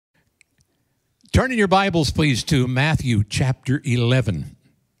Turn in your Bibles, please, to Matthew chapter 11.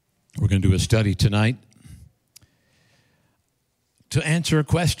 We're going to do a study tonight to answer a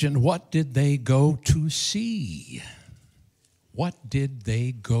question: what did they go to see? What did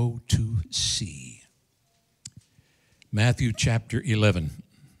they go to see? Matthew chapter 11.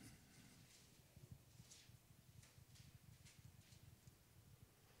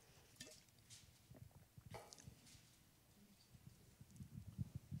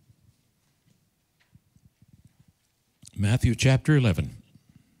 Matthew chapter 11.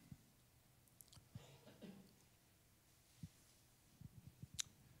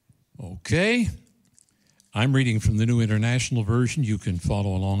 Okay. I'm reading from the New International Version. You can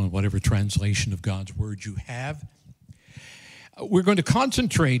follow along in whatever translation of God's Word you have. We're going to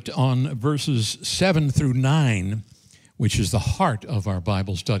concentrate on verses 7 through 9, which is the heart of our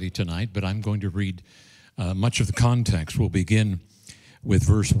Bible study tonight, but I'm going to read much of the context. We'll begin with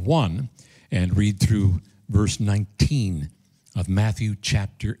verse 1 and read through verse 19 of Matthew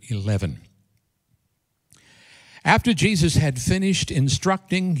chapter 11. After Jesus had finished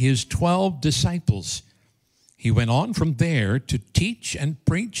instructing his 12 disciples, he went on from there to teach and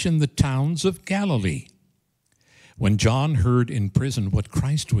preach in the towns of Galilee. When John heard in prison what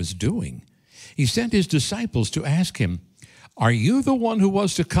Christ was doing, he sent his disciples to ask him, "Are you the one who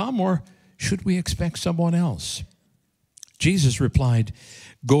was to come, or should we expect someone else?" Jesus replied,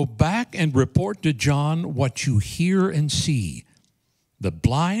 "Go back and report to John what you hear and see. The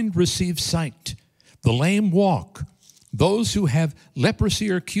blind receive sight, the lame walk, those who have leprosy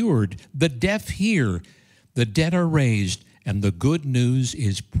are cured, the deaf hear, the dead are raised, and the good news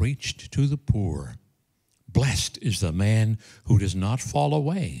is preached to the poor. Blessed is the man who does not fall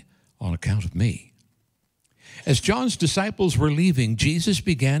away on account of me." As John's disciples were leaving, Jesus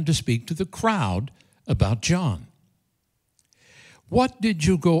began to speak to the crowd about John. "What did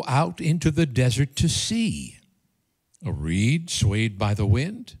you go out into the desert to see? A reed swayed by the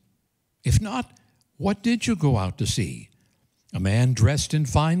wind? If not, what did you go out to see? A man dressed in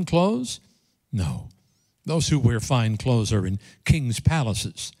fine clothes? No, those who wear fine clothes are in king's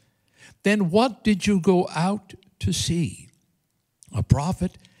palaces. Then what did you go out to see? A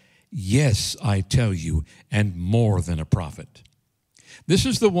prophet? Yes, I tell you, and more than a prophet. This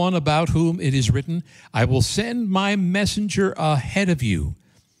is the one about whom it is written, 'I will send my messenger ahead of you,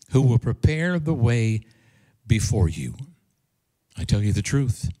 who will prepare the way before you.' I tell you the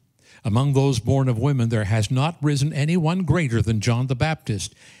truth. Among those born of women there has not risen anyone greater than John the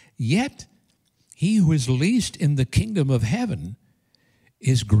Baptist. Yet he who is least in the kingdom of heaven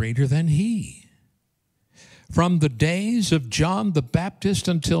is greater than he. From the days of John the Baptist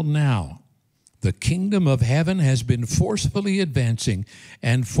until now, the kingdom of heaven has been forcefully advancing,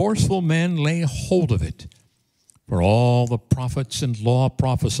 and forceful men lay hold of it. For all the prophets and law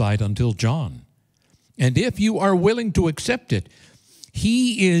prophesied until John. And if you are willing to accept it,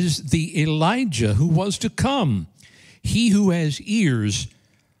 he is the Elijah who was to come. He who has ears,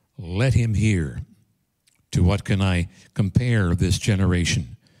 let him hear. To what can I compare this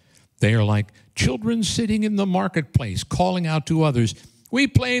generation? They are like children sitting in the marketplace, calling out to others, 'We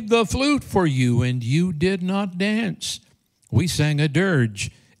played the flute for you, and you did not dance. We sang a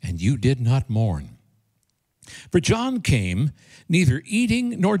dirge, and you did not mourn.' For John came neither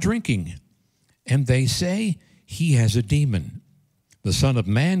eating nor drinking, and they say he has a demon. The Son of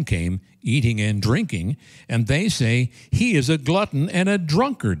Man came eating and drinking, and they say he is a glutton and a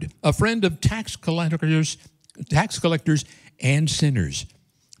drunkard, a friend of tax collectors and sinners.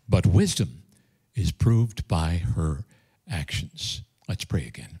 But wisdom is proved by her actions." Let's pray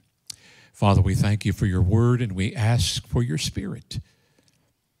again. Father, we thank you for your word, and we ask for your Spirit,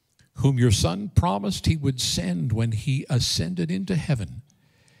 whom your Son promised he would send when he ascended into heaven,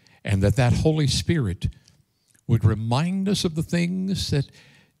 and that Holy Spirit would remind us of the things that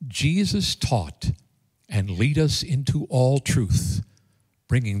Jesus taught and lead us into all truth,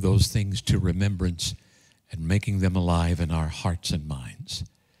 bringing those things to remembrance and making them alive in our hearts and minds.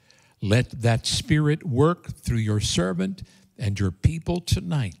 Let that Spirit work through your servant and your people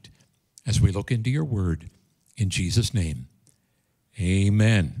tonight as we look into your word. In Jesus' name,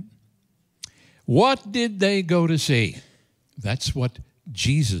 amen. What did they go to see? That's what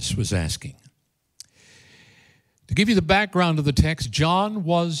Jesus was asking. To give you the background of the text, John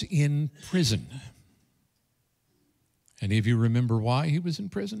was in prison. Any of you remember why he was in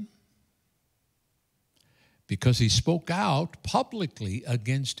prison? Because he spoke out publicly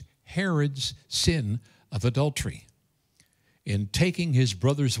against Herod's sin of adultery in taking his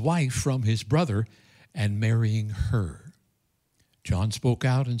brother's wife from his brother and marrying her. John spoke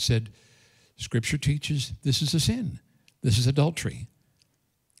out and said, Scripture teaches this is a sin. This is adultery.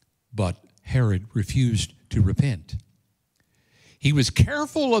 But Herod refused to repent. He was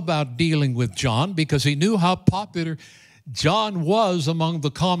careful about dealing with John because he knew how popular John was among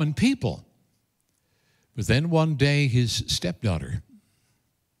the common people. But then one day his stepdaughter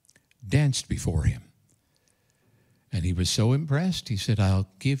danced before him. And he was so impressed, he said, I'll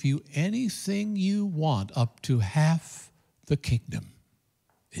give you anything you want, up to half the kingdom.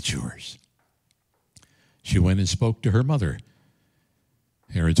 It's yours. She went and spoke to her mother,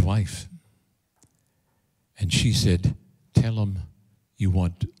 Herod's wife. And she said, tell him you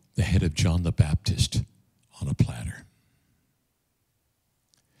want the head of John the Baptist on a platter.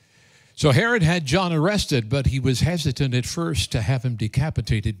 So Herod had John arrested, but he was hesitant at first to have him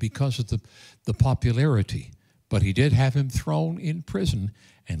decapitated because of the popularity. But he did have him thrown in prison,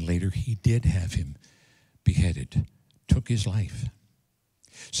 and later he did have him beheaded, took his life.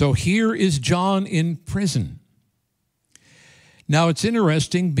 So here is John in prison. Now it's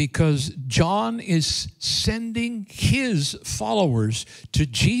interesting because John is sending his followers to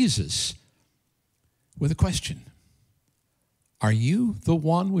Jesus with a question. Are you the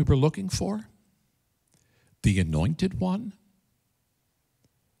one we were looking for? The anointed one?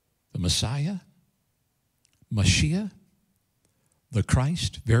 The Messiah? Mashiach? The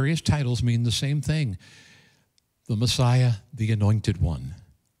Christ? Various titles mean the same thing. The Messiah, the anointed one.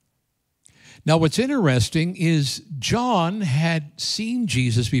 Now, what's interesting is John had seen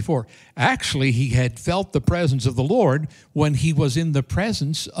Jesus before. Actually, he had felt the presence of the Lord when he was in the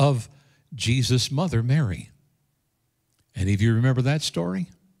presence of Jesus' mother, Mary. Any of you remember that story?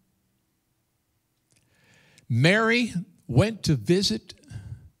 Mary went to visit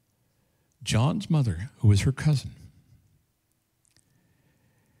John's mother, who was her cousin.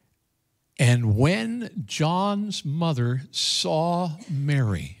 And when John's mother saw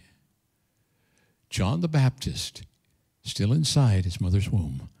Mary, John the Baptist, still inside his mother's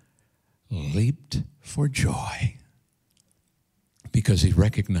womb, leaped for joy because he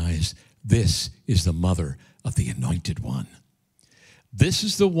recognized this is the mother of the anointed one. This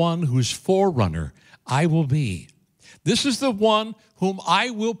is the one whose forerunner I will be. This is the one whom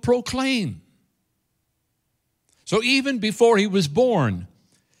I will proclaim. So even before he was born,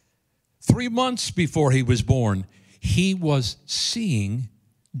 3 months before he was born, he was seeing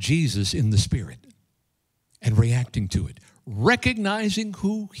Jesus in the Spirit and reacting to it, recognizing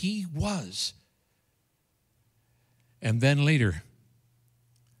who he was. And then later,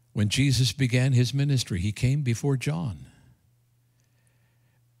 when Jesus began his ministry, he came before John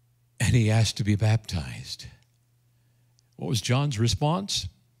and he asked to be baptized. What was John's response?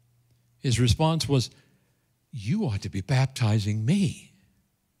 His response was, you ought to be baptizing me.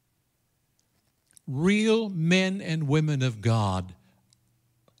 Real men and women of God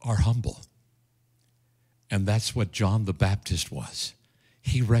are humble. And that's what John the Baptist was.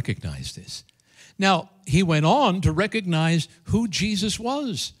 He recognized this. Now, he went on to recognize who Jesus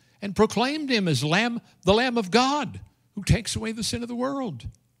was and proclaimed him as the Lamb of God who takes away the sin of the world.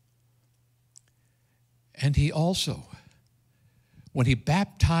 And he also, when he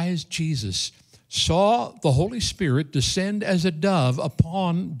baptized Jesus, saw the Holy Spirit descend as a dove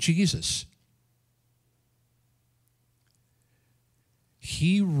upon Jesus.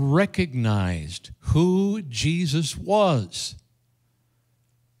 He recognized who Jesus was.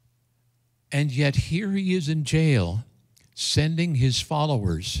 And yet here he is in jail, sending his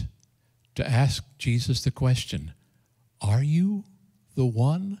followers to ask Jesus the question, are you the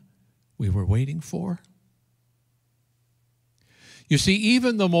one we were waiting for? You see,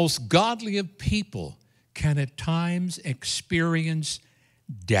 even the most godly of people can at times experience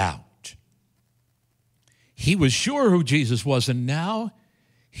doubt. He was sure who Jesus was, and now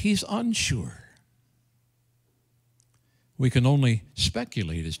he's unsure. We can only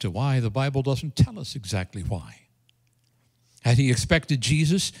speculate as to why. The Bible doesn't tell us exactly why. Had he expected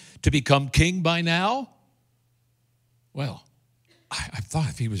Jesus to become king by now? Well, I thought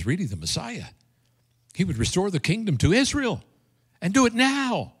if he was really the Messiah, he would restore the kingdom to Israel and do it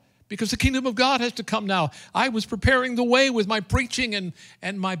now, because the kingdom of God has to come now. I was preparing the way with my preaching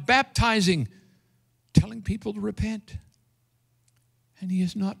and my baptizing, telling people to repent. And he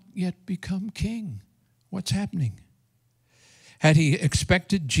has not yet become king. What's happening? Had he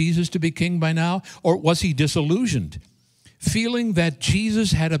expected Jesus to be king by now? Or was he disillusioned, feeling that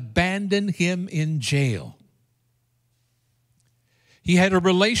Jesus had abandoned him in jail? He had a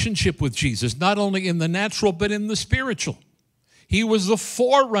relationship with Jesus, not only in the natural, but in the spiritual. He was the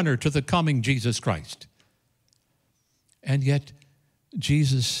forerunner to the coming Jesus Christ. And yet,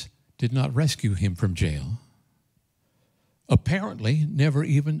 Jesus did not rescue him from jail. Apparently, never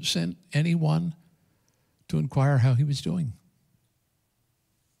even sent anyone to inquire how he was doing.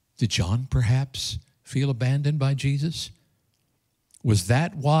 Did John perhaps feel abandoned by Jesus? Was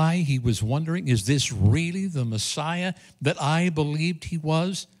that why he was wondering, is this really the Messiah that I believed he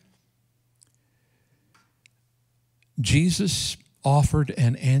was? Jesus offered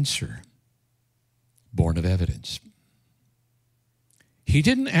an answer born of evidence. He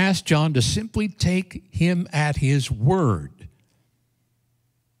didn't ask John to simply take him at his word.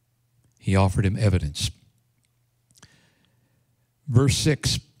 He offered him evidence. Verse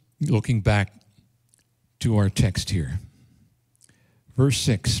 6, looking back to our text here. Verse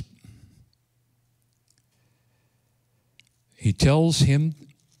 6, he tells him,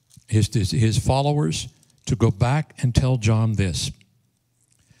 his followers, to go back and tell John this.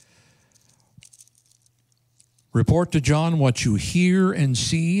 Report to John what you hear and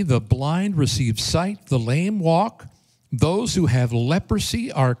see. The blind receive sight, the lame walk, those who have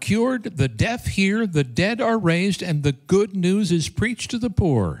leprosy are cured, the deaf hear, the dead are raised, and the good news is preached to the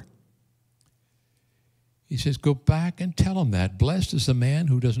poor. He says, go back and tell him that. Blessed is the man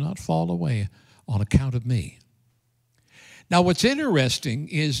who does not fall away on account of me. Now, what's interesting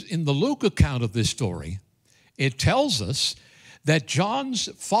is in the Luke account of this story, it tells us that John's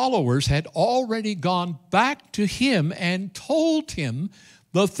followers had already gone back to him and told him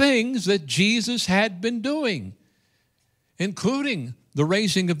the things that Jesus had been doing, including the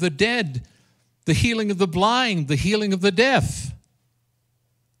raising of the dead, the healing of the blind, the healing of the deaf.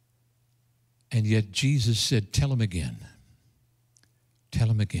 And yet Jesus said, tell him again. Tell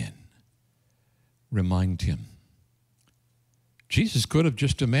him again. Remind him. Jesus could have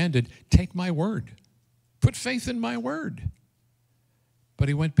just demanded, take my word. Put faith in my word. But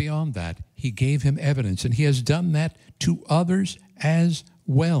he went beyond that. He gave him evidence, and he has done that to others as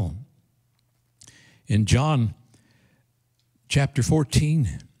well. In John chapter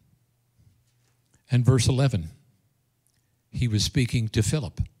 14 and verse 11, he was speaking to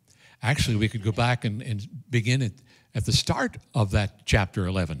Philip. Actually, we could go back and begin at the start of that chapter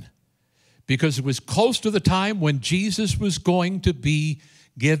 11, because it was close to the time when Jesus was going to be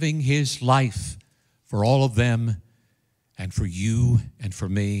giving his life for all of them and for you and for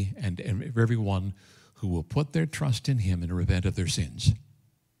me and everyone who will put their trust in him and repent of their sins.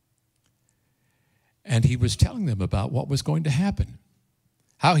 And he was telling them about what was going to happen,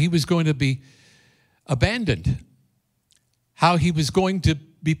 how he was going to be abandoned, how he was going to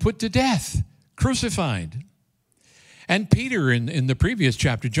be put to death, crucified. And Peter in the previous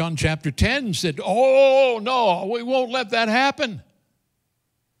chapter, John chapter 10, said, oh, no, we won't let that happen.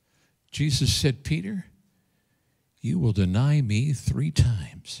 Jesus said, Peter, you will deny me 3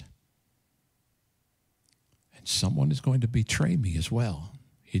 times. And someone is going to betray me as well.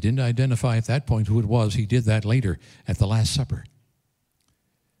 He didn't identify at that point who it was. He did that later at the Last Supper.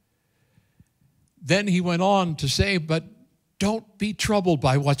 Then he went on to say, but don't be troubled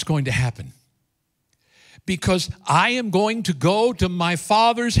by what's going to happen, because I am going to go to my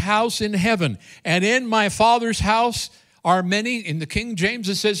Father's house in heaven. And in my Father's house are many, in the King James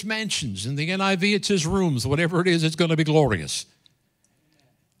it says mansions. In the NIV it says rooms. Whatever it is, it's going to be glorious.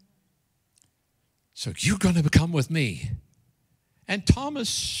 So you're going to come with me. And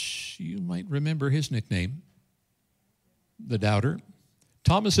Thomas, you might remember his nickname, the doubter.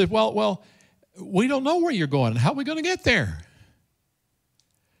 Thomas said, well, we don't know where you're going. How are we going to get there?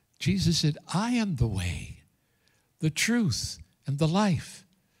 Jesus said, I am the way, the truth, and the life.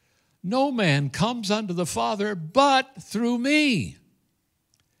 No man comes unto the Father but through me.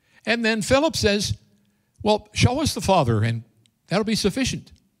 And then Philip says, well, show us the Father, and that'll be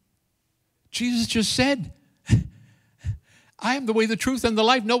sufficient. Jesus just said, I am the way, the truth, and the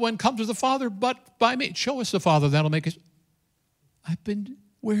life. No one comes to the Father but by me. Show us the Father, that'll make us.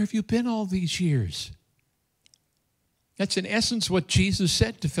 Where have you been all these years? That's in essence what Jesus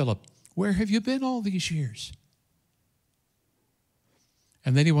said to Philip. Where have you been all these years?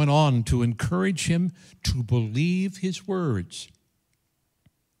 And then he went on to encourage him to believe his words.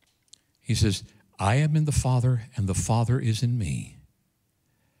 He says, I am in the Father, and the Father is in me.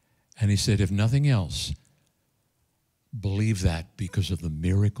 And he said, if nothing else, believe that because of the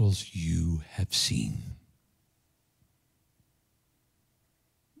miracles you have seen.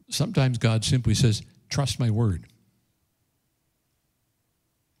 Sometimes God simply says, trust my word.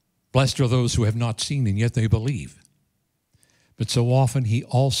 Blessed are those who have not seen and yet they believe. But so often he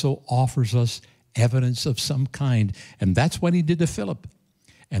also offers us evidence of some kind. And that's what he did to Philip.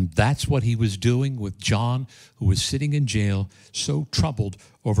 And that's what he was doing with John, who was sitting in jail, so troubled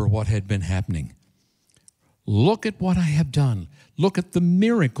over what had been happening. Look at what I have done. Look at the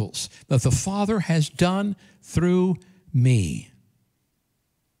miracles that the Father has done through me.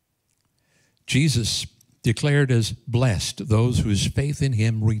 Jesus declared as blessed those whose faith in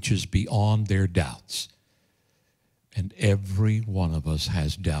him reaches beyond their doubts. And every one of us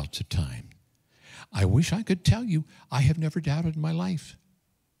has doubts at times. I wish I could tell you I have never doubted in my life.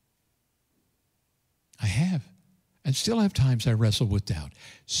 I have. And still have times I wrestle with doubt.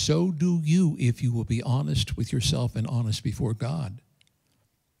 So do you if you will be honest with yourself and honest before God.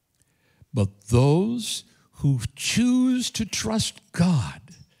 But those who choose to trust God,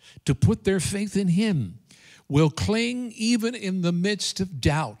 to put their faith in him, will cling even in the midst of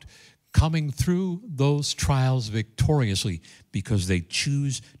doubt, coming through those trials victoriously because they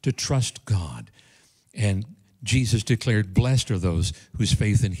choose to trust God. And Jesus declared, blessed are those whose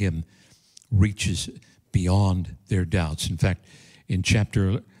faith in him reaches beyond their doubts. In fact, in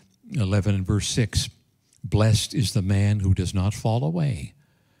chapter 11 and verse 6, blessed is the man who does not fall away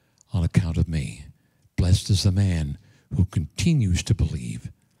on account of me. Blessed is the man who continues to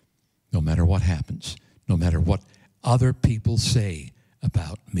believe no matter what happens, no matter what other people say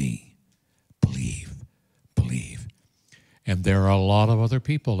about me. Believe, believe. And there are a lot of other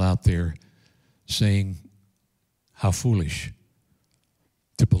people out there saying how foolish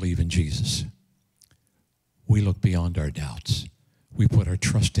to believe in Jesus. We look beyond our doubts. We put our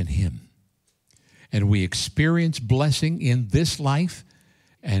trust in him. And we experience blessing in this life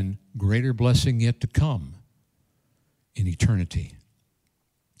and greater blessing yet to come in eternity.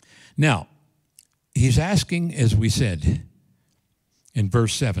 Now, he's asking, as we said in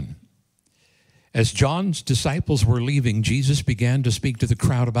verse 7, as John's disciples were leaving, Jesus began to speak to the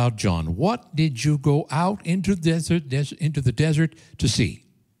crowd about John. What did you go out into the desert to see?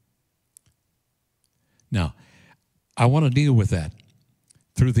 Now, I want to deal with that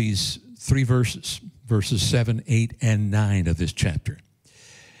through these three verses, verses 7, 8, and 9 of this chapter.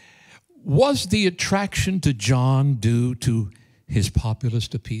 Was the attraction to John due to his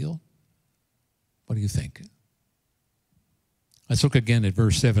populist appeal? What do you think? Let's look again at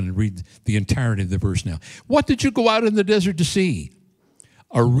verse 7 and read the entirety of the verse now. What did you go out in the desert to see?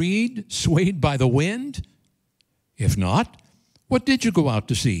 A reed swayed by the wind? If not, what did you go out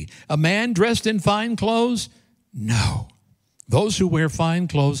to see? A man dressed in fine clothes? No. Those who wear fine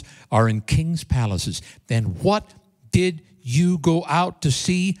clothes are in king's palaces. Then what did you go out to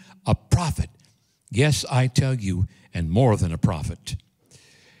see? A prophet. Yes, I tell you, and more than a prophet.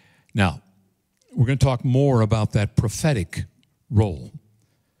 Now, we're going to talk more about that prophetic role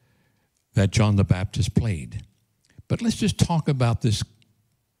that John the Baptist played. But let's just talk about this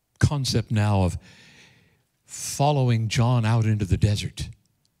concept now of following John out into the desert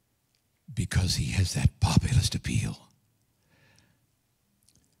because he has that populist appeal.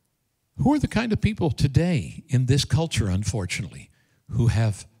 Who are the kind of people today in this culture, unfortunately, who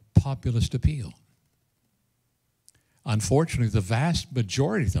have populist appeal? Unfortunately, the vast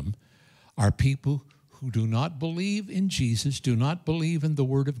majority of them are people who do not believe in Jesus, do not believe in the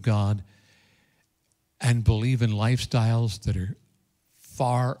Word of God, and believe in lifestyles that are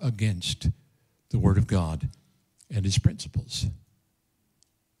far against the Word of God and his principles.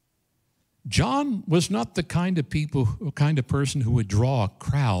 John was not the kind of person who would draw a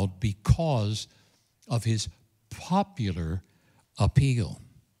crowd because of his popular appeal.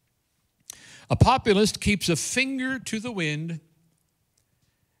 A populist keeps a finger to the wind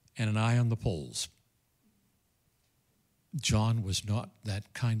and an eye on the polls. John was not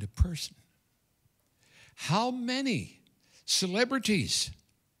that kind of person. How many celebrities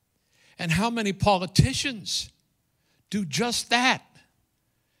and how many politicians do just that?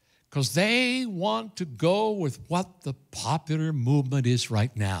 Because they want to go with what the popular movement is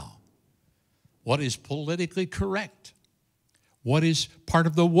right now. What is politically correct? What is part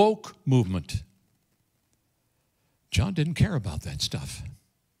of the woke movement? John didn't care about that stuff.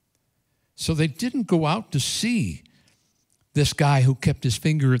 So they didn't go out to see this guy who kept his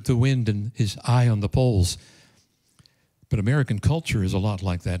finger at the wind and his eye on the polls. But American culture is a lot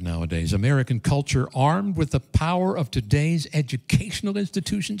like that nowadays. American culture, armed with the power of today's educational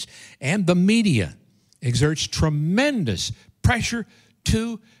institutions and the media, exerts tremendous pressure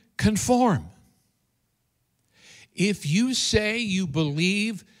to conform. If you say you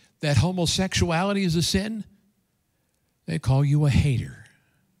believe that homosexuality is a sin, they call you a hater.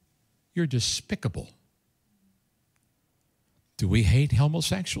 You're despicable. Do we hate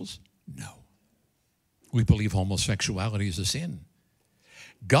homosexuals? No. We believe homosexuality is a sin.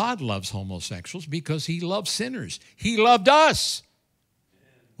 God loves homosexuals because he loves sinners. He loved us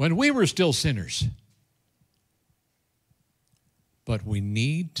when we were still sinners. But we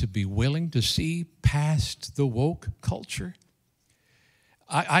need to be willing to see past the woke culture.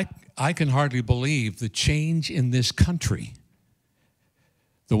 I can hardly believe the change in this country.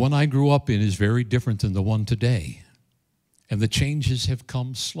 The one I grew up in is very different than the one today. And the changes have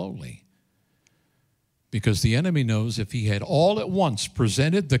come slowly. Because the enemy knows if he had all at once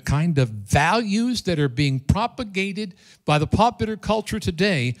presented the kind of values that are being propagated by the popular culture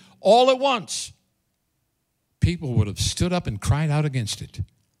today, all at once, people would have stood up and cried out against it.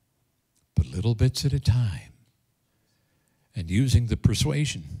 But little bits at a time. And using the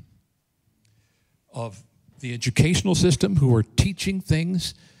persuasion of the educational system who are teaching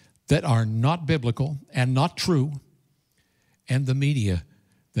things that are not biblical and not true, and the media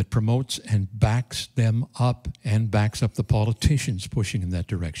that promotes and backs them up and backs up the politicians pushing in that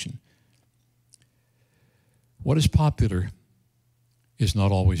direction. What is popular is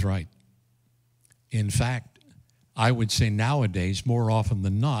not always right. In fact, I would say nowadays, more often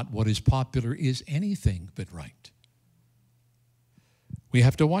than not, what is popular is anything but right. We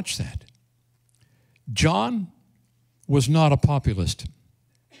have to watch that. John was not a populist.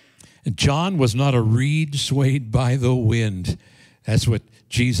 John was not a reed swayed by the wind. That's what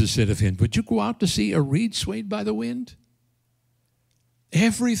Jesus said of him. Would you go out to see a reed swayed by the wind?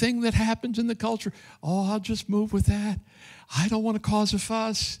 Everything that happens in the culture, oh, I'll just move with that. I don't want to cause a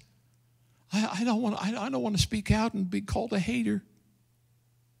fuss. I don't want to speak out and be called a hater.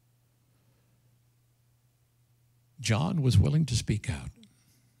 John was willing to speak out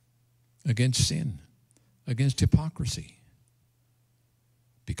against sin, against hypocrisy,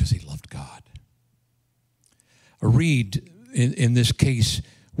 because he loved God. A reed, in this case,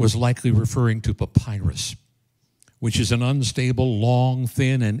 was likely referring to papyrus, which is an unstable, long,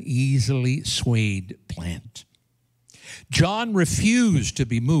 thin, and easily swayed plant. John refused to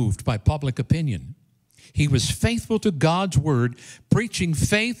be moved by public opinion. He was faithful to God's word, preaching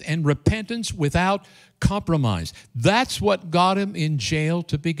faith and repentance without compromise. That's what got him in jail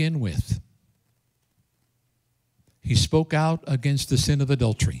to begin with. He spoke out against the sin of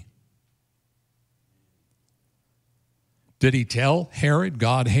adultery. Did he tell Herod,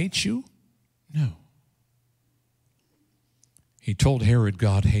 God hates you? No. He told Herod,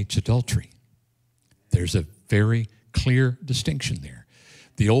 God hates adultery. There's a very clear distinction there.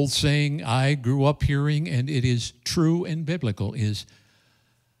 The old saying I grew up hearing, and it is true and biblical, is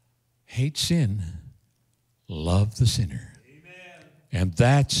hate sin, love the sinner. Amen. And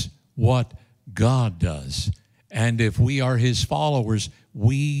that's what God does. And if we are his followers,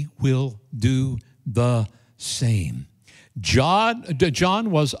 we will do the same. John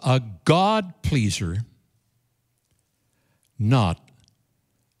was a God pleaser, not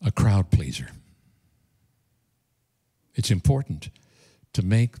a crowd pleaser. It's important to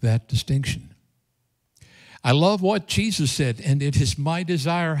make that distinction. I love what Jesus said, and it is my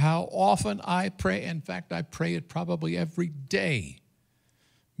desire how often I pray. In fact, I pray it probably every day,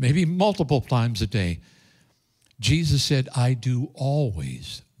 maybe multiple times a day. Jesus said, I do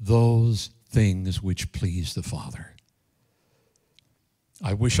always those things which please the Father.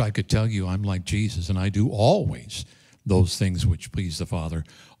 I wish I could tell you I'm like Jesus, and I do always those things which please the Father.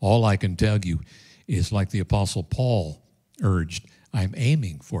 All I can tell you is, like the Apostle Paul urged, I'm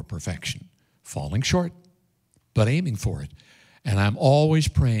aiming for perfection, falling short, but aiming for it. And I'm always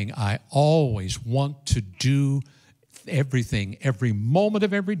praying. I always want to do everything, every moment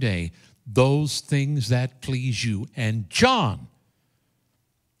of every day, those things that please you. And John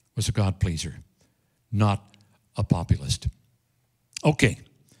was a God pleaser, not a populist. Okay,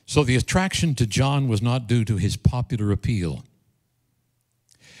 so the attraction to John was not due to his popular appeal.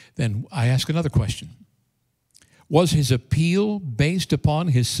 Then I ask another question. Was his appeal based upon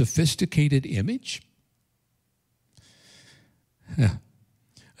his sophisticated image? Yeah.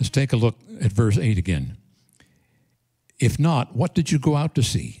 Let's take a look at verse 8 again. If not, what did you go out to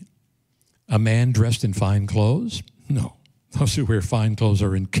see? A man dressed in fine clothes? No. Those who wear fine clothes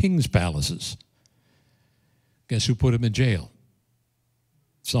are in king's palaces. Guess who put him in jail?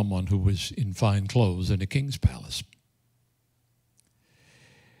 Someone who was in fine clothes in a king's palace.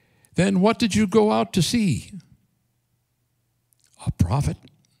 Then what did you go out to see? A prophet?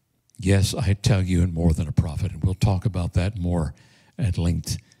 Yes, I tell you, and more than a prophet, and we'll talk about that more at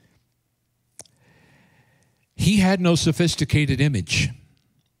length. He had no sophisticated image.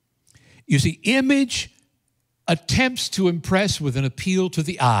 You see, image attempts to impress with an appeal to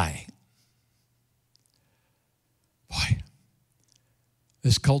the eye. Boy,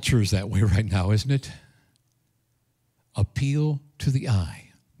 this culture is that way right now, isn't it? Appeal to the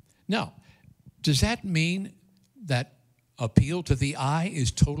eye. Now, does that mean that appeal to the eye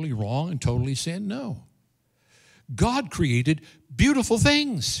is totally wrong and totally sin? No. God created beautiful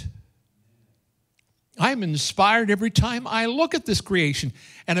things. I'm inspired every time I look at this creation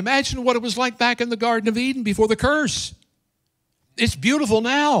and imagine what it was like back in the Garden of Eden before the curse. It's beautiful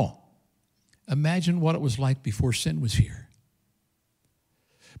now. Imagine what it was like before sin was here.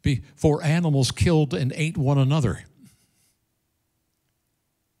 Before animals killed and ate one another.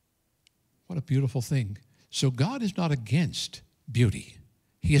 What a beautiful thing. So God is not against beauty.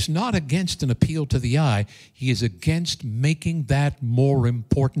 He is not against an appeal to the eye. He is against making that more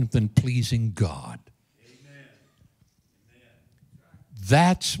important than pleasing God. Amen.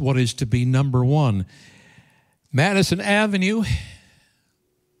 That's what is to be number one. Madison Avenue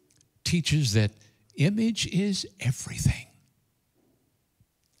teaches that image is everything.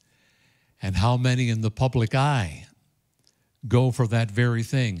 And how many in the public eye go for that very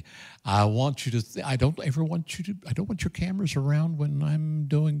thing? I want you to, I don't want your cameras around when I'm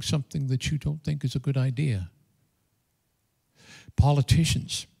doing something that you don't think is a good idea.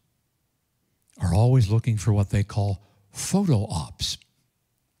 Politicians are always looking for what they call photo ops.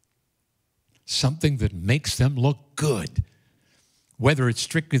 Something that makes them look good. Whether it's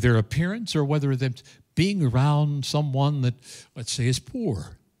strictly their appearance or whether it's being around someone that, let's say, is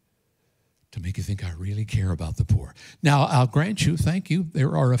poor. To make you think I really care about the poor. Now, I'll grant you, thank you,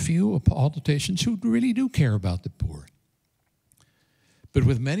 there are a few politicians who really do care about the poor. But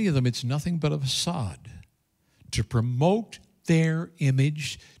with many of them, it's nothing but a facade to promote their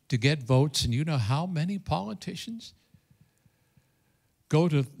image, to get votes. And you know how many politicians go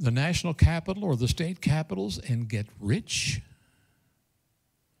to the national capital or the state capitals and get rich?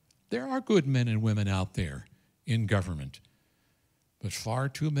 There are good men and women out there in government, but far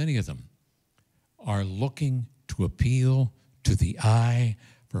too many of them are looking to appeal to the eye,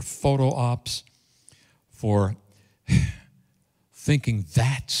 for photo ops, for thinking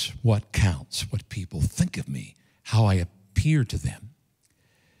that's what counts, what people think of me, how I appear to them.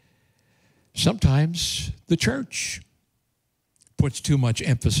 Sometimes the church puts too much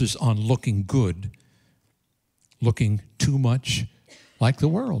emphasis on looking good, looking too much like the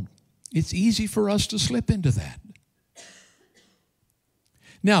world. It's easy for us to slip into that.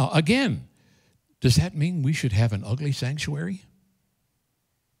 Now, again, does that mean we should have an ugly sanctuary?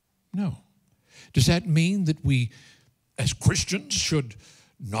 No. Does that mean that we, as Christians, should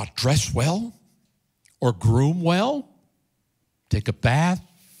not dress well or groom well? Take a bath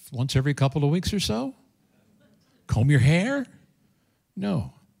once every couple of weeks or so? Comb your hair?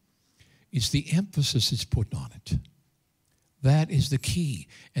 No. It's the emphasis that's put on it. That is the key.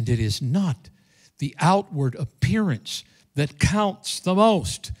 And it is not the outward appearance that counts the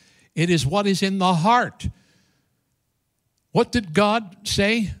most. It is what is in the heart. What did God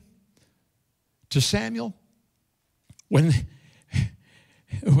say to Samuel when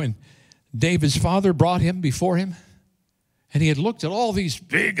David's father brought him before him? And he had looked at all these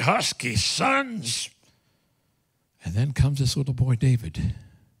big, husky sons. And then comes this little boy, David.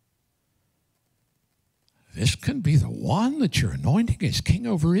 This can be the one that you're anointing as king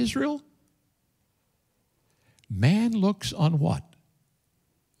over Israel? Man looks on what?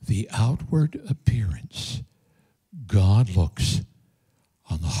 The outward appearance. God looks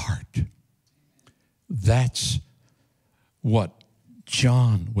on the heart. That's what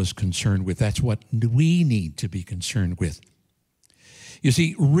John was concerned with. That's what we need to be concerned with. You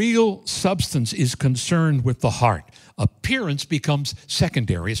see, real substance is concerned with the heart. Appearance becomes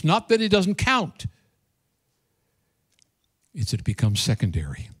secondary. It's not that it doesn't count. It's that it becomes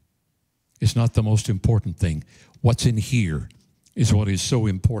secondary. It's not the most important thing. What's in here is what is so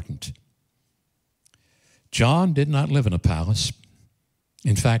important. John did not live in a palace.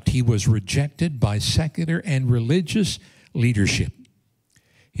 In fact, he was rejected by secular and religious leadership.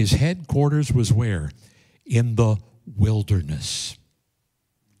 His headquarters was where? In the wilderness,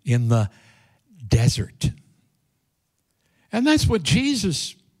 in the desert. And that's what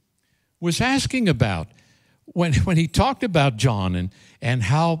Jesus was asking about when he talked about John and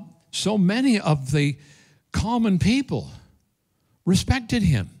how so many of the common people respected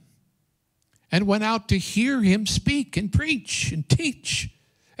him and went out to hear him speak and preach and teach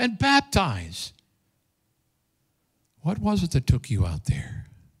and baptize. What was it that took you out there?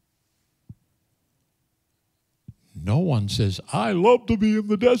 No one says, I love to be in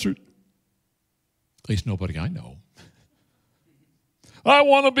the desert. At least nobody I know. I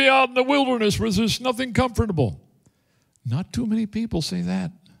want to be out in the wilderness where there's nothing comfortable. Not too many people say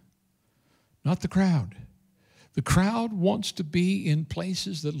that. Not the crowd. The crowd wants to be in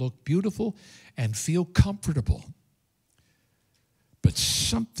places that look beautiful and feel comfortable. But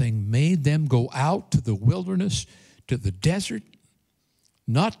something made them go out to the wilderness, to the desert.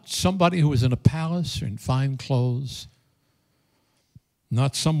 Not somebody who was in a palace or in fine clothes.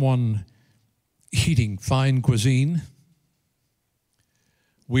 Not someone eating fine cuisine.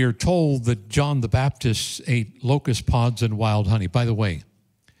 we are told that John the Baptist ate locust pods and wild honey. By the way,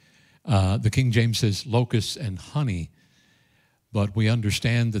 the King James says locusts and honey, but we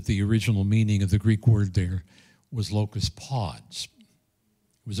understand that the original meaning of the Greek word there was locust pods.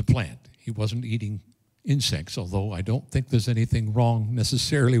 It was a plant. He wasn't eating insects, although I don't think there's anything wrong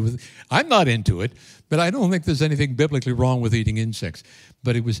necessarily with, I'm not into it, but I don't think there's anything biblically wrong with eating insects.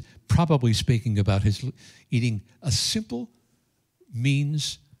 But it was probably speaking about his eating a simple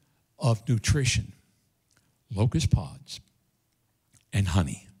means of nutrition, locust pods and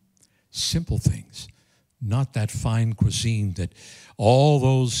honey. Simple things, not that fine cuisine that all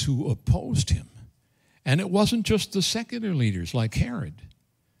those who opposed him. And it wasn't just the secular leaders like Herod.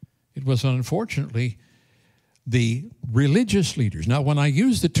 It was unfortunately the religious leaders. Now, when I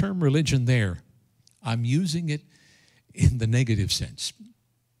use the term religion there, I'm using it in the negative sense.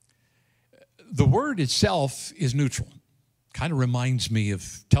 The word itself is neutral. Kind of reminds me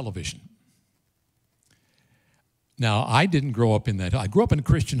of television. Now, I didn't grow up in that. I grew up in a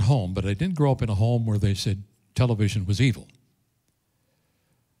Christian home, but I didn't grow up in a home where they said television was evil.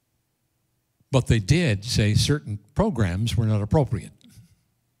 But they did say certain programs were not appropriate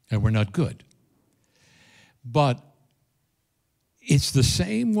and were not good. But it's the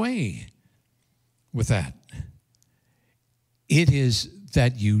same way with that. It is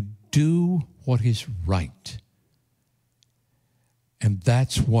that you do what is right. And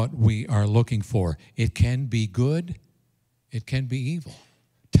that's what we are looking for. It can be good, it can be evil.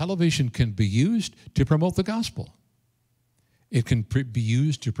 Television can be used to promote the gospel. It can be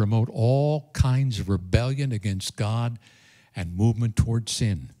used to promote all kinds of rebellion against God and movement towards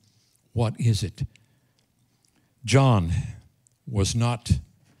sin. What is it? John was not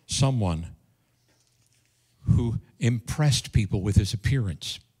someone who impressed people with his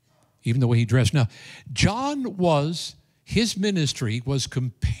appearance, even the way he dressed. Now, his ministry was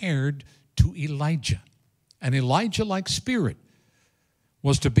compared to Elijah. An Elijah-like spirit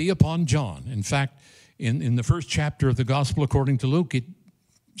was to be upon John. In fact, in the first chapter of the Gospel according to Luke, it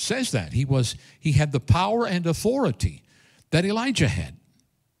says that. He had the power and authority that Elijah had.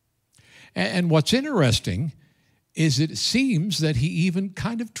 And what's interesting is it seems that he even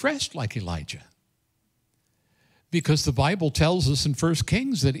kind of dressed like Elijah. Because the Bible tells us in 1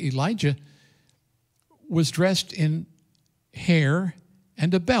 Kings that Elijah was dressed in hair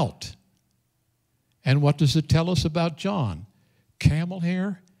and a belt. And what does it tell us about John? Camel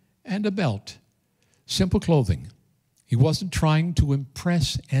hair and a belt. Simple clothing. He wasn't trying to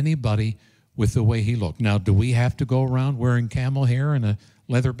impress anybody with the way he looked. Now, do we have to go around wearing camel hair and a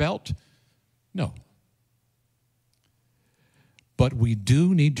leather belt? No. But we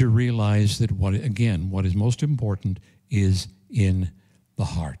do need to realize that, what is most important is in the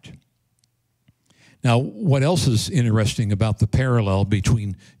heart. Now, what else is interesting about the parallel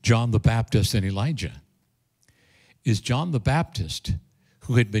between John the Baptist and Elijah is John the Baptist,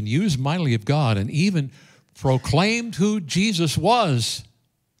 who had been used mightily of God and even proclaimed who Jesus was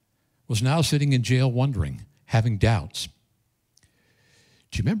now sitting in jail wondering, having doubts.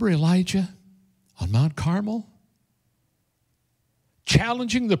 Do you remember Elijah on Mount Carmel?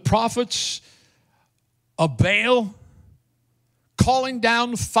 Challenging the prophets of Baal, calling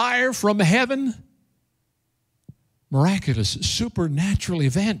down fire from heaven. Miraculous, supernatural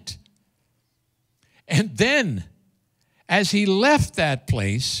event. And then, as he left that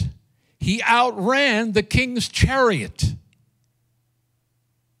place, he outran the king's chariot.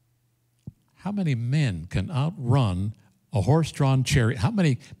 How many men can outrun a horse-drawn chariot? How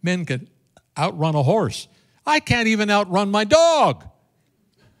many men can outrun a horse? I can't even outrun my dog.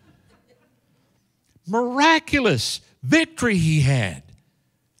 Miraculous victory he had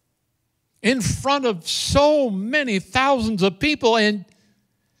in front of so many thousands of people,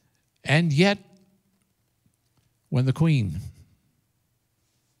 and yet when the queen,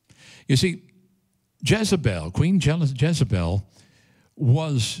 you see, Jezebel, Queen Jezebel,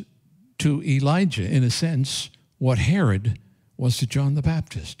 was to Elijah, in a sense, what Herod was to John the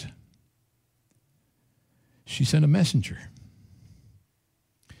Baptist. She sent a messenger.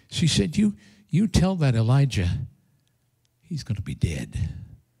 She said, you tell that Elijah he's going to be dead.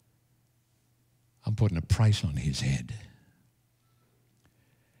 I'm putting a price on his head.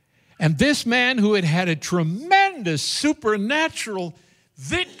 And this man who had had a tremendous supernatural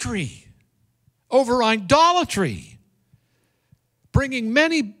victory over idolatry, bringing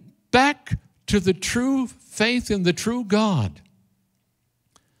many back to the true faith in the true God,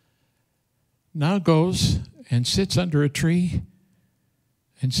 now goes and sits under a tree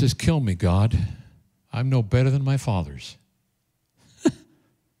and says, "Kill me, God. I'm no better than my fathers."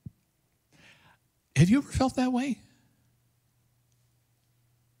 Have you ever felt that way?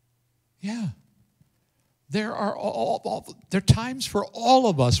 There are times for all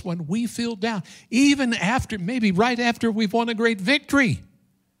of us when we feel down, even after, maybe right after we've won a great victory.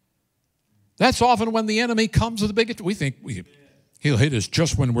 That's often when the enemy comes with a big, we think he'll hit us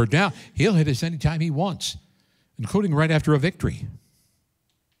just when we're down. He'll hit us anytime he wants, including right after a victory.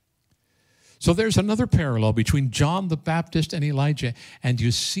 So there's another parallel between John the Baptist and Elijah, and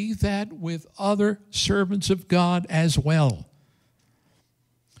you see that with other servants of God as well.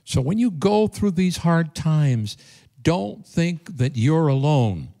 So when you go through these hard times, don't think that you're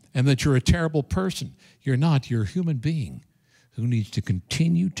alone and that you're a terrible person. You're not. You're a human being who needs to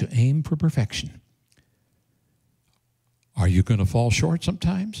continue to aim for perfection. Are you going to fall short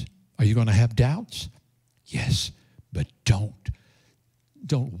sometimes? Are you going to have doubts? Yes, but don't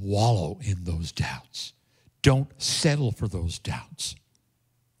wallow in those doubts. Don't settle for those doubts.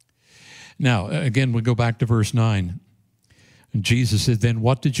 Now, again, we go back to verse 9. And Jesus said, then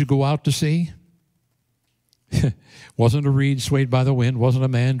what did you go out to see? Wasn't a reed swayed by the wind, wasn't a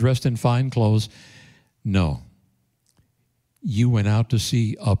man dressed in fine clothes. No. You went out to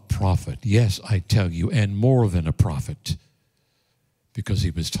see a prophet. Yes, I tell you, and more than a prophet. Because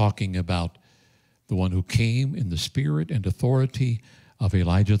he was talking about the one who came in the spirit and authority of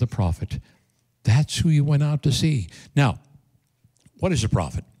Elijah the prophet. That's who you went out to see. Now, what is a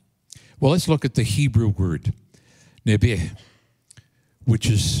prophet? Well, let's look at the Hebrew word, nebeh, which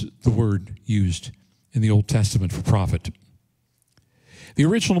is the word used in the Old Testament for prophet. The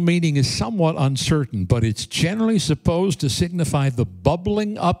original meaning is somewhat uncertain, but it's generally supposed to signify the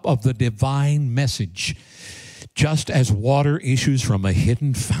bubbling up of the divine message, just as water issues from a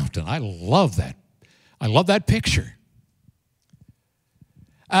hidden fountain. I love that. I love that picture.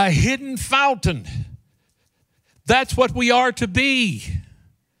 A hidden fountain. That's what we are to be.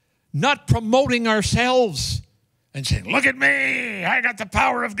 Not promoting ourselves and saying, look at me, I got the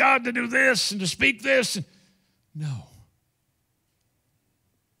power of God to do this and to speak this. No.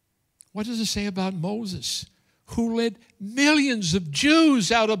 What does it say about Moses, who led millions of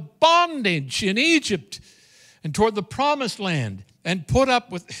Jews out of bondage in Egypt and toward the promised land and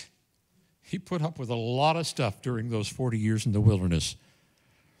he put up with a lot of stuff during those 40 years in the wilderness.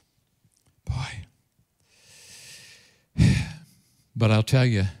 Boy. But I'll tell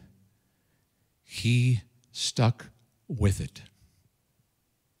you, he stuck with it.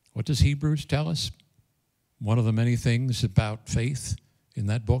 What does Hebrews tell us? One of the many things about faith in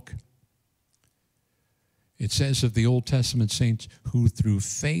that book. It says of the Old Testament saints who through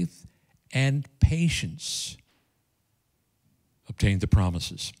faith and patience obtained the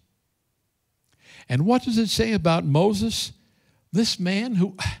promises. And what does it say about Moses? This man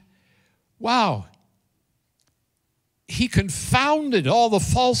who, wow, he confounded all the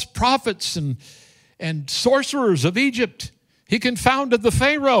false prophets and sorcerers of Egypt. He confounded the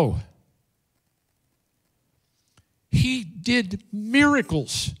Pharaoh. He did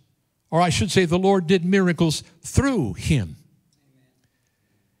miracles, or I should say the Lord did miracles through him.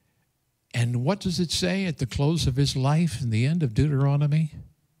 And what does it say at the close of his life in the end of Deuteronomy?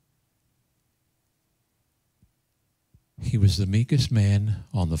 He was the meekest man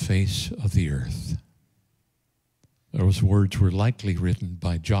on the face of the earth. Those words were likely written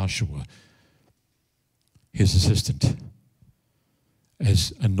by Joshua, his assistant,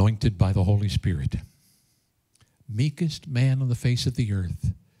 as anointed by the Holy Spirit. Meekest man on the face of the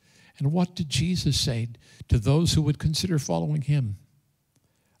earth. And what did Jesus say to those who would consider following him?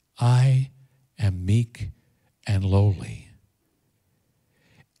 I am meek and lowly.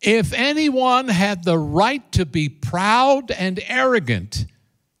 If anyone had the right to be proud and arrogant,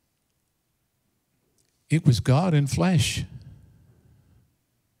 it was God in flesh.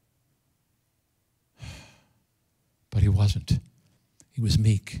 But he wasn't. He was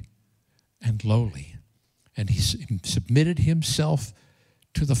meek and lowly. And he submitted himself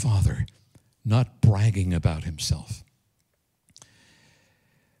to the Father, not bragging about himself.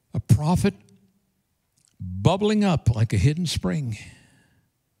 A prophet bubbling up like a hidden spring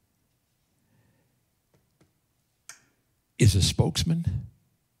is a spokesman,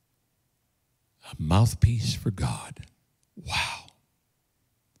 a mouthpiece for God. Wow.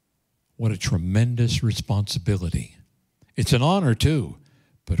 What a tremendous responsibility. It's an honor too,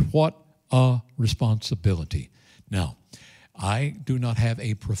 but what a responsibility. Now, I do not have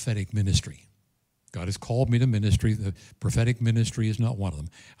a prophetic ministry. God has called me to ministry. The prophetic ministry is not one of them.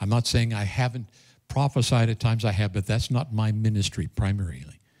 I'm not saying I haven't prophesied at times. I have, but that's not my ministry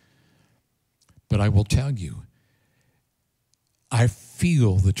primarily. But I will tell you, I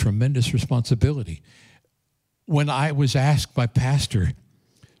feel the tremendous responsibility. When I was asked by Pastor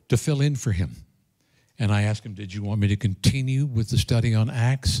to fill in for him, and I asked him, did you want me to continue with the study on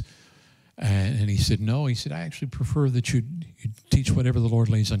Acts? And he said, no. He said, I actually prefer that you teach whatever the Lord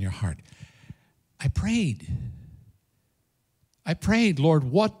lays on your heart. I prayed, Lord,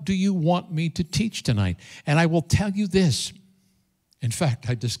 what do you want me to teach tonight? And I will tell you this. In fact,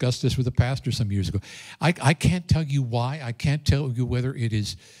 I discussed this with a pastor some years ago. I can't tell you why. I can't tell you whether it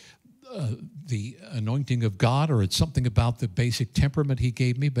is the anointing of God or it's something about the basic temperament he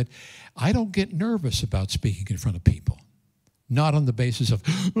gave me, but I don't get nervous about speaking in front of people. Not on the basis of,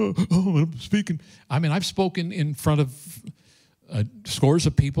 I'm speaking. I mean, I've spoken in front of scores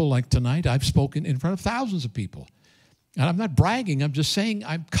of people like tonight. I've spoken in front of thousands of people. And I'm not bragging. I'm just saying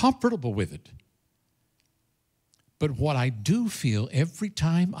I'm comfortable with it. But what I do feel every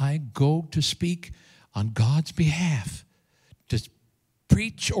time I go to speak on God's behalf, to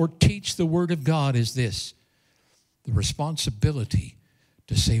preach or teach the Word of God, is this: the responsibility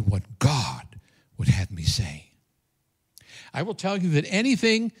to say what God would have me say. I will tell you that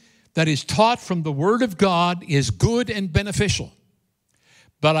anything that is taught from the Word of God is good and beneficial.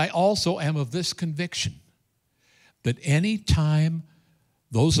 But I also am of this conviction that any time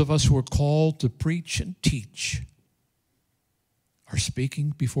those of us who are called to preach and teach are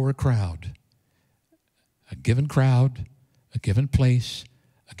speaking before a crowd, a given place,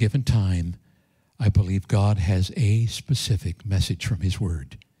 a given time, I believe God has a specific message from His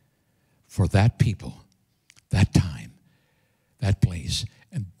Word for that people, that time, that place.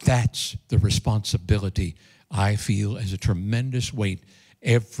 And that's the responsibility I feel as a tremendous weight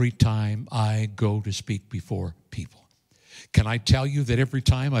every time I go to speak before people. Can I tell you that every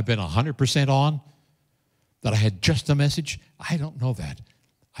time I've been 100% on, that I had just the message? I don't know that.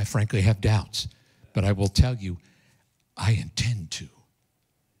 I frankly have doubts. But I will tell you, I intend to.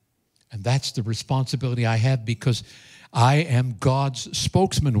 And that's the responsibility I have, because I am God's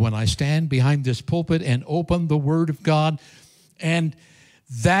spokesman when I stand behind this pulpit and open the Word of God. And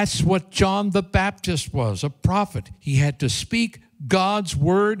that's what John the Baptist was, a prophet. He had to speak God's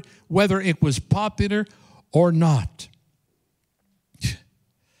word, whether it was popular or not.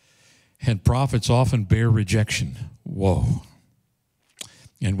 And prophets often bear rejection. Whoa.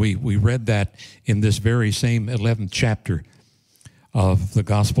 And we read that in this very same 11th chapter of the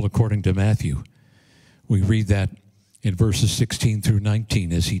Gospel according to Matthew. We read that in verses 16 through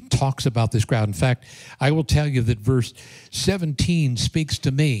 19 as he talks about this crowd. In fact, I will tell you that verse 17 speaks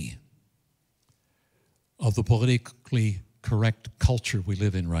to me of the politically correct culture we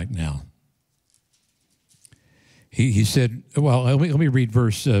live in right now. He said, well, let me read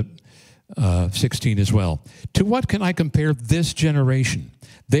verse 16 as well. To what can I compare this generation?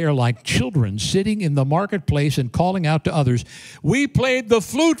 They are like children sitting in the marketplace and calling out to others, we played the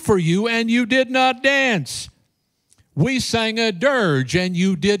flute for you and you did not dance. We sang a dirge and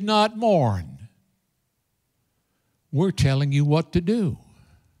you did not mourn. We're telling you what to do.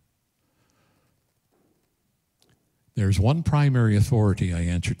 There's one primary authority I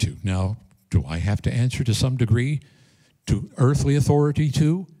answer to. Now, do I have to answer to some degree to earthly authority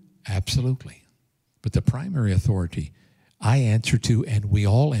too? Absolutely. But the primary authority I answer to, and we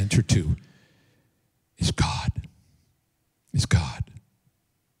all answer to, is God. Is God.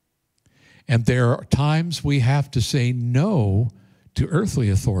 And there are times we have to say no to earthly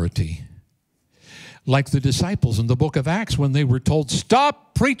authority. Like the disciples in the book of Acts when they were told,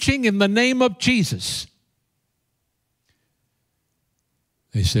 stop preaching in the name of Jesus.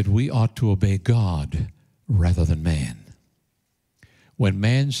 They said, we ought to obey God rather than man. When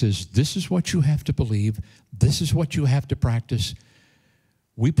man says, this is what you have to believe, this is what you have to practice.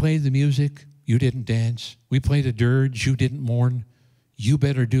 We played the music, you didn't dance. We played a dirge, you didn't mourn. You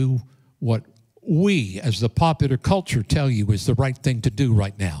better do what we, as the popular culture, tell you is the right thing to do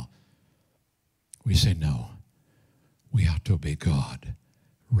right now. We say, no, we ought to obey God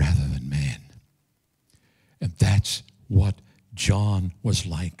rather than man. And that's what John was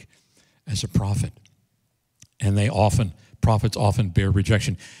like as a prophet. And prophets often bear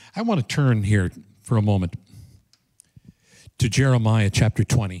rejection. I want to turn here for a moment to Jeremiah chapter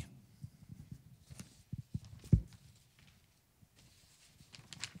 20.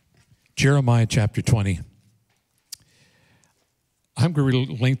 Jeremiah chapter 20. I'm going to read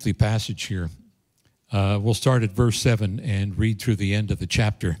a lengthy passage here. We'll start at verse 7 and read through the end of the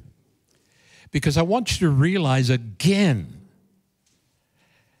chapter. Because I want you to realize again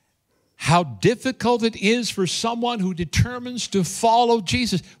how difficult it is for someone who determines to follow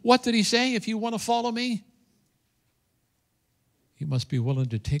Jesus. What did he say? If you want to follow me, you must be willing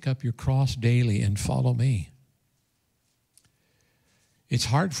to take up your cross daily and follow me. It's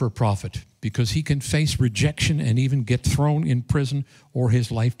hard for a prophet because he can face rejection and even get thrown in prison or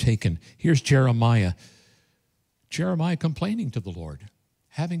his life taken. Here's Jeremiah. Jeremiah complaining to the Lord.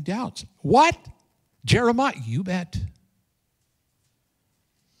 having doubts. What? Jeremiah? You bet.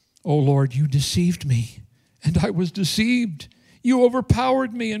 Oh Lord, you deceived me, and I was deceived. You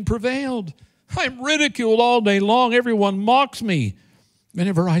overpowered me and prevailed. I'm ridiculed all day long. Everyone mocks me.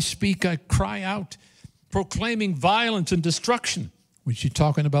 Whenever I speak, I cry out, proclaiming violence and destruction. Was she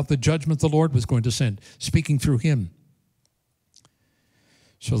talking about the judgment the Lord was going to send, speaking through him?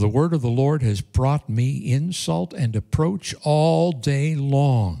 So the word of the Lord has brought me insult and approach all day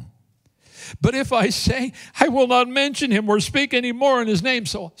long. But if I say, I will not mention him or speak any more in his name,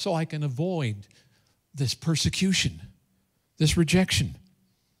 so I can avoid this persecution, this rejection.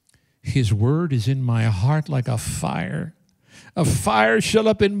 His word is in my heart like a fire shut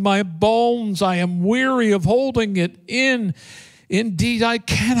up in my bones. I am weary of holding it in. Indeed, I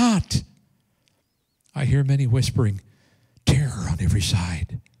cannot. I hear many whispering, terror on every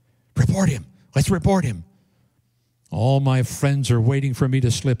side. Report him. Let's report him. All my friends are waiting for me to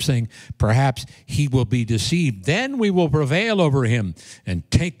slip, saying, perhaps he will be deceived. Then we will prevail over him and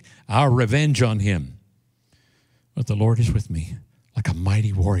take our revenge on him. But the Lord is with me like a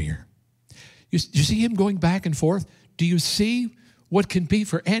mighty warrior. You see him going back and forth? Do you see what can be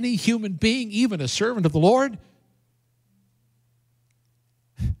for any human being, even a servant of the Lord?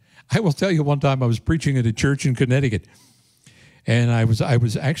 I will tell you, one time I was preaching at a church in Connecticut. And I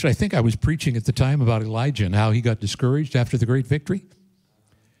think I was preaching at the time about Elijah and how he got discouraged after the great victory.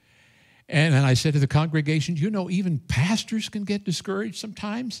 And I said to the congregation, you know, even pastors can get discouraged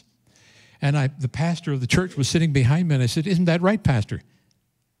sometimes. And the pastor of the church was sitting behind me, and I said, isn't that right, Pastor?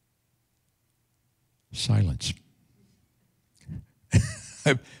 Silence.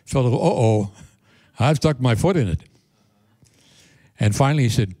 I felt, uh-oh, I've stuck my foot in it. And finally he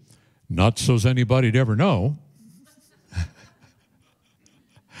said, not so's anybody'd ever know.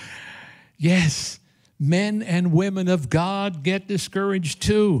 Yes, men and women of God get discouraged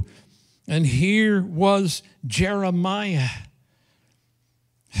too. And here was Jeremiah.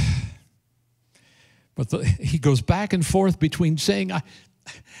 But he goes back and forth between saying,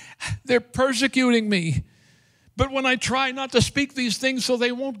 they're persecuting me. But when I try not to speak these things so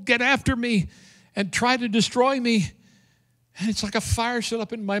they won't get after me and try to destroy me, and it's like a fire shut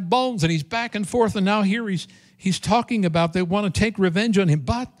up in my bones. And he's back and forth. And now here he's talking about they want to take revenge on him.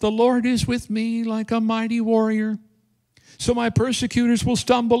 But the Lord is with me like a mighty warrior. So my persecutors will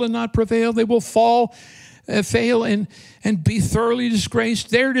stumble and not prevail. They will fail and be thoroughly disgraced.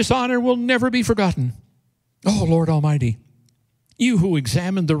 Their dishonor will never be forgotten. Oh, Lord Almighty, you who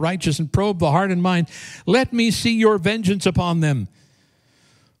examine the righteous and probe the heart and mind, let me see your vengeance upon them.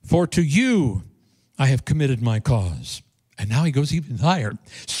 For to you I have committed my cause. And now he goes even higher.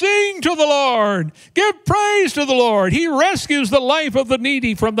 Sing to the Lord. Give praise to the Lord. He rescues the life of the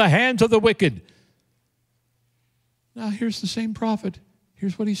needy from the hands of the wicked. Now here's the same prophet.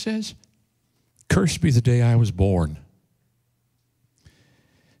 Here's what he says. Cursed be the day I was born.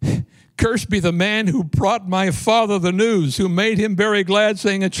 Cursed be the man who brought my father the news, who made him very glad,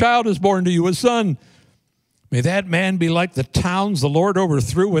 saying, a child is born to you, a son. May that man be like the towns the Lord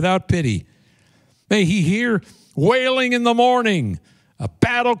overthrew without pity. May he hear wailing in the morning, a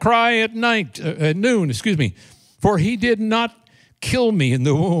battle cry at noon. For he did not kill me in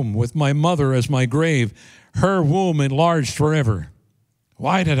the womb with my mother as my grave, her womb enlarged forever.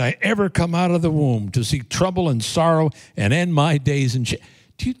 Why did I ever come out of the womb to see trouble and sorrow and end my days in shame?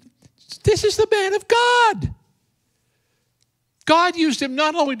 This is the man of God. God used him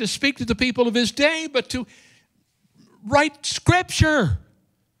not only to speak to the people of his day, but to write scripture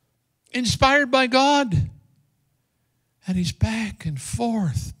inspired by God. And he's back and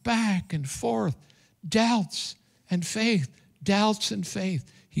forth, doubts and faith, doubts and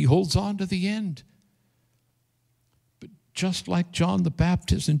faith. He holds on to the end. But just like John the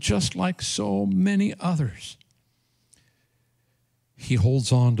Baptist and just like so many others, he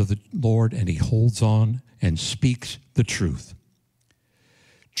holds on to the Lord, and he holds on and speaks the truth.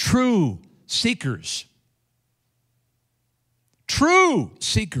 True seekers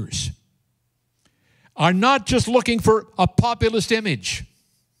are not just looking for a populist image,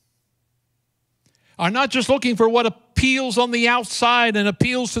 are not just looking for what appeals on the outside and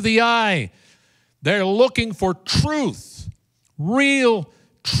appeals to the eye. They're looking for truth, real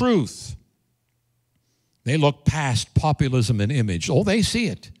truth. They look past populism and image. Oh, they see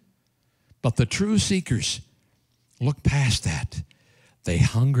it. But the true seekers look past that. They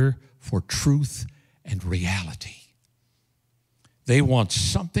hunger for truth and reality. They want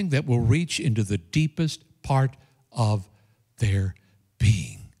something that will reach into the deepest part of their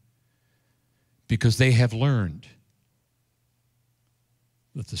being. Because they have learned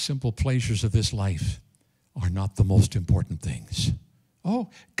that the simple pleasures of this life are not the most important things. Oh,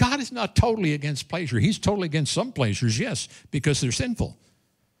 God is not totally against pleasure. He's totally against some pleasures, yes, because they're sinful.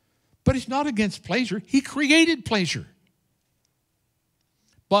 But he's not against pleasure. He created pleasure.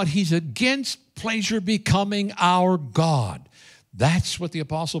 But he's against pleasure becoming our God. That's what the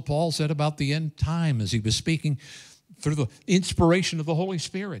Apostle Paul said about the end time as he was speaking through the inspiration of the Holy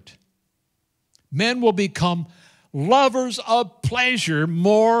Spirit. Men will become lovers of pleasure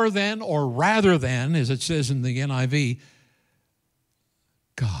more than, or rather than, as it says in the NIV,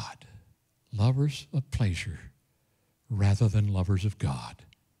 God. Lovers of pleasure rather than lovers of God.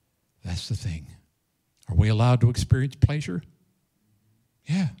 That's the thing. Are we allowed to experience pleasure?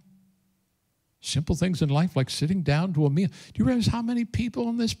 Yeah. Simple things in life like sitting down to a meal. Do you realize how many people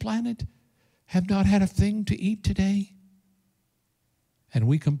on this planet have not had a thing to eat today? And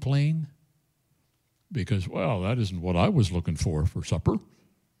we complain because, well, that isn't what I was looking for supper.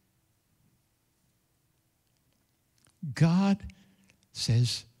 God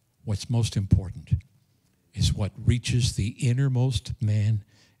says what's most important is what reaches the innermost man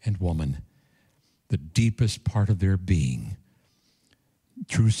and woman, the deepest part of their being.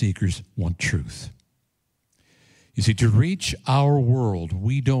 True seekers want truth. You see, to reach our world,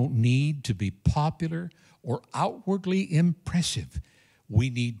 we don't need to be popular or outwardly impressive. We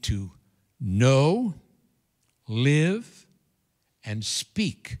need to know, live, and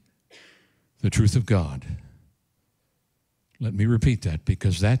speak the truth of God. Let me repeat that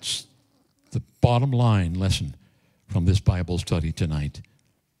because that's the bottom line lesson from this Bible study tonight.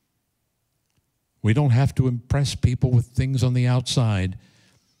 We don't have to impress people with things on the outside.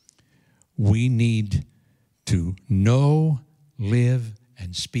 We need to know, live,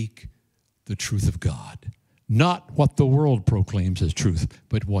 and speak the truth of God. Not what the world proclaims as truth,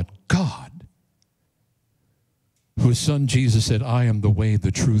 but what God, whose Son Jesus said, I am the way,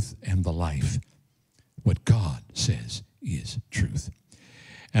 the truth, and the life. What God says is truth.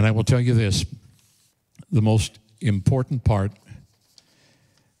 And I will tell you this, the most important part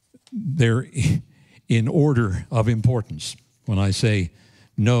there in order of importance when I say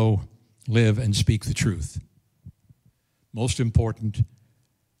know, live, and speak the truth. Most important,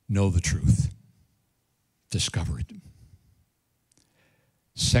 know the truth. Discover it.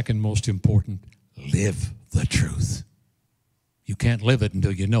 Second most important, live the truth. You can't live it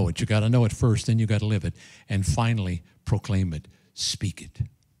until you know it. You got to know it first, then you got to live it. And finally, proclaim it, speak it.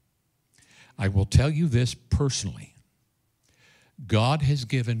 I will tell you this personally. God has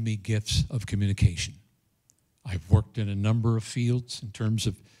given me gifts of communication. I've worked in a number of fields in terms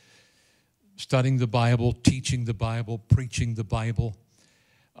of studying the Bible, teaching the Bible, preaching the Bible.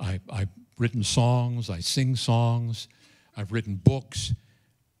 I've written songs, I sing songs, I've written books.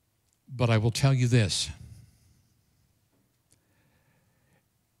 But I will tell you this.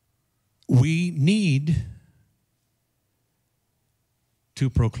 We need to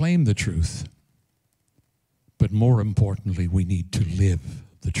proclaim the truth, but more importantly, we need to live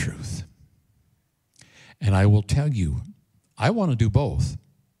the truth. And I will tell you, I want to do both.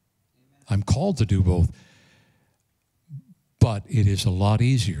 I'm called to do both. But it is a lot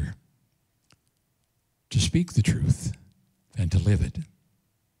easier to speak the truth than to live it.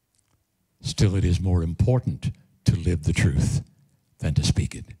 Still, it is more important to live the truth than to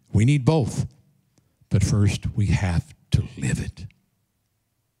speak it. We need both. But first, we have to live it.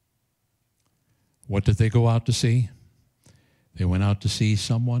 What did they go out to see? They went out to see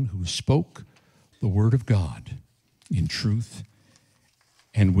someone who spoke the word of God in truth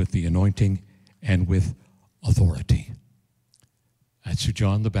and with the anointing and with authority. That's who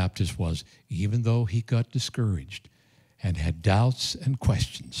John the Baptist was, even though he got discouraged and had doubts and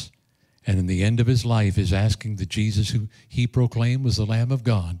questions. And in the end of his life is asking the Jesus who he proclaimed was the Lamb of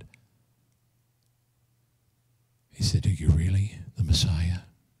God. He said, are you really the Messiah?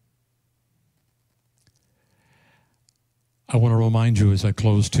 I want to remind you as I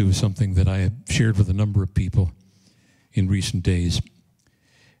close too something that I have shared with a number of people in recent days.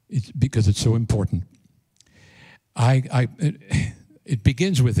 Because it's so important. It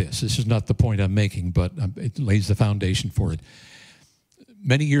begins with this. This is not the point I'm making, but it lays the foundation for it.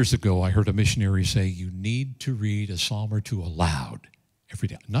 Many years ago, I heard a missionary say, you need to read a psalm or two aloud every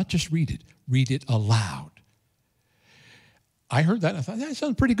day. Not just read it aloud. I heard that and I thought, that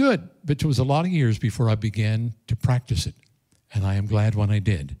sounds pretty good. But it was a lot of years before I began to practice it. And I am glad when I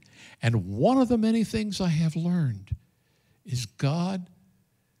did. And one of the many things I have learned is God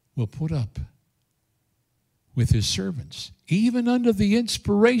will put up with his servants, even under the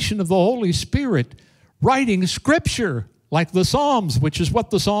inspiration of the Holy Spirit, writing scripture like the Psalms, which is what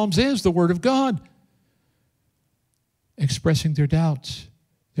the Psalms is, the Word of God, expressing their doubts,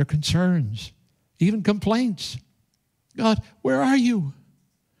 their concerns, even complaints. God, where are you?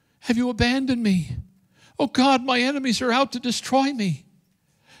 Have you abandoned me? Oh God, my enemies are out to destroy me.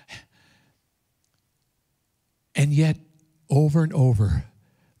 And yet, over and over,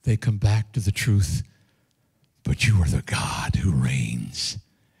 they come back to the truth. But you are the God who reigns.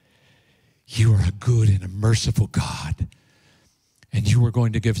 You are a good and a merciful God. And you are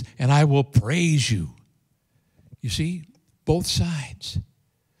going to give, and I will praise you. You see, both sides.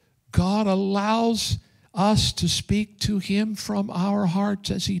 God allows us to speak to him from our hearts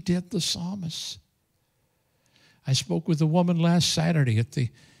as he did the psalmist. I spoke with a woman last Saturday at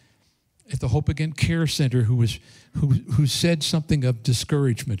the Hope Again Care Center who said something of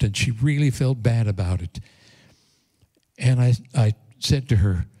discouragement, and she really felt bad about it. And I said to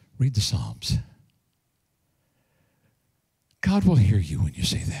her, read the Psalms. God will hear you when you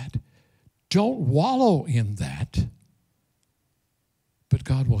say that. Don't wallow in that, but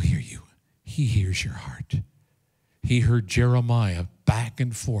God will hear you. He hears your heart. He heard Jeremiah back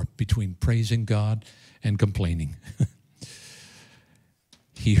and forth between praising God and complaining.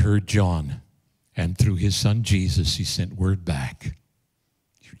 He heard John, and through his son Jesus, he sent word back.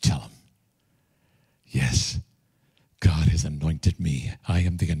 You tell him, yes, God has anointed me. I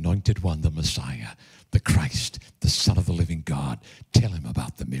am the anointed one, the Messiah, the Christ, the Son of the living God. Tell him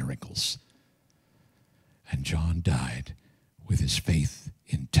about the miracles. And John died with his faith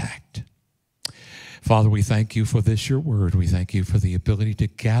intact. Father, we thank you for this, your word. We thank you for the ability to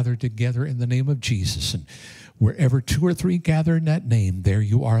gather together in the name of Jesus. And wherever 2 or 3 gather in that name, there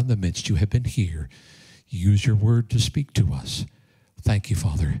you are in the midst. You have been here. Use your word to speak to us. Thank you,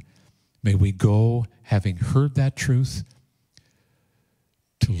 Father. May we go, having heard that truth,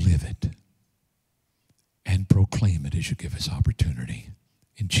 to live it and proclaim it as you give us opportunity.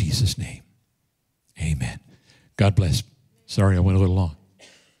 In Jesus' name, amen. God bless. Sorry I went a little long.